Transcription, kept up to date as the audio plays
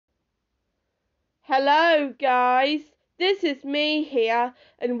Hello guys, this is me here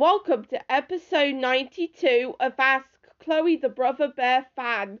and welcome to episode 92 of Ask Chloe the Brother Bear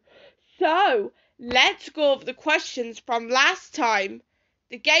Fan. So, let's go over the questions from last time.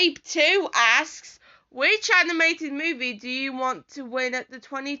 The Gabe 2 asks, which animated movie do you want to win at the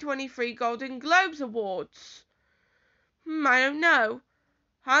 2023 Golden Globes Awards? I don't know.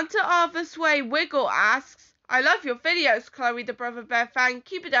 Hunter Arthur Sway Wiggle asks, I love your videos, Chloe the Brother Bear Fan.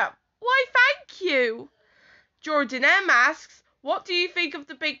 Keep it up. Why, thank you. Jordan M asks, what do you think of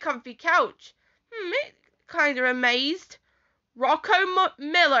the big comfy couch? Kinda amazed. Rocco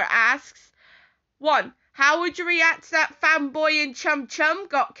Miller asks, 1. How would you react to that Fanboy and Chum Chum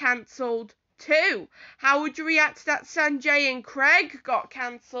got cancelled? 2. How would you react to that Sanjay and Craig got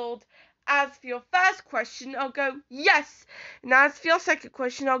cancelled? As for your first question, I'll go yes. And as for your second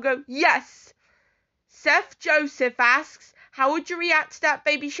question, I'll go yes. Seth Joseph asks, how would you react to that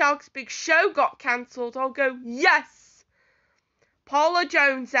Baby Shark's Big Show got cancelled? I'll go yes. Paula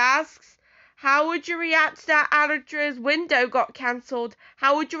Jones asks, how would you react to that Adadra's Window got cancelled?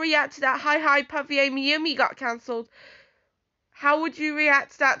 How would you react to that Hi Hi Puffy Amy Yumi got cancelled? How would you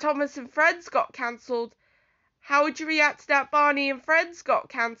react to that Thomas and Friends got cancelled? How would you react to that Barney and Friends got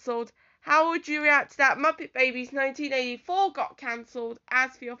cancelled? How would you react to that Muppet Babies 1984 got cancelled?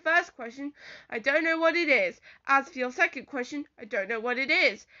 As for your first question, I don't know what it is. As for your second question, I don't know what it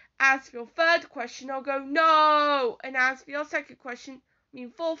is. As for your third question, I'll go no. And as for your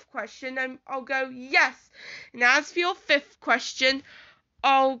fourth question, I'll go yes. And as for your fifth question,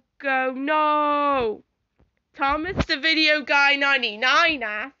 I'll go no. Thomas the Video Guy 99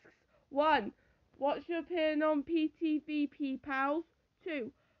 asks, 1. What's your opinion on PTVP Pals?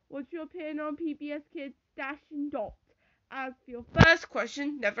 2. What's your opinion on PBS Kids Dash and Dot? As for your first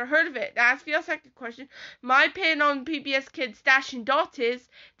question, never heard of it. As for your second question, my opinion on PBS Kids Dash and Dot is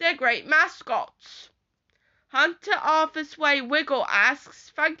they're great mascots. Hunter Arthur Sway Wiggle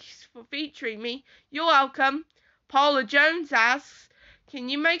asks, thanks for featuring me. You're welcome. Paula Jones asks, can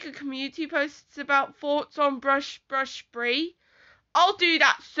you make a community post about thoughts on Brush Spree? I'll do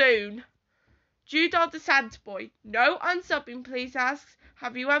that soon. Judah the Santa Boy, no unsubbing please asks,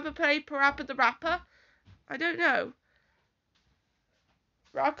 have you ever played Parappa the Rapper? I don't know.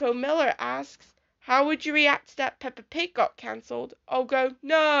 Rocco Miller asks, how would you react to that Peppa Pig got cancelled? I'll go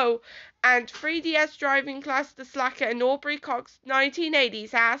no. And 3DS Driving Class the Slacker and Aubrey Cox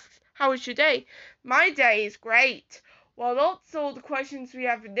 1980s asks, how was your day? My day is great. Well, that's all the questions we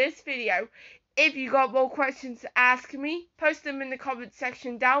have in this video. If you got more questions to ask me, post them in the comment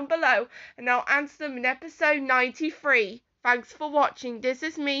section down below and I'll answer them in episode 93. Thanks for watching. This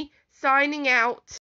is me signing out.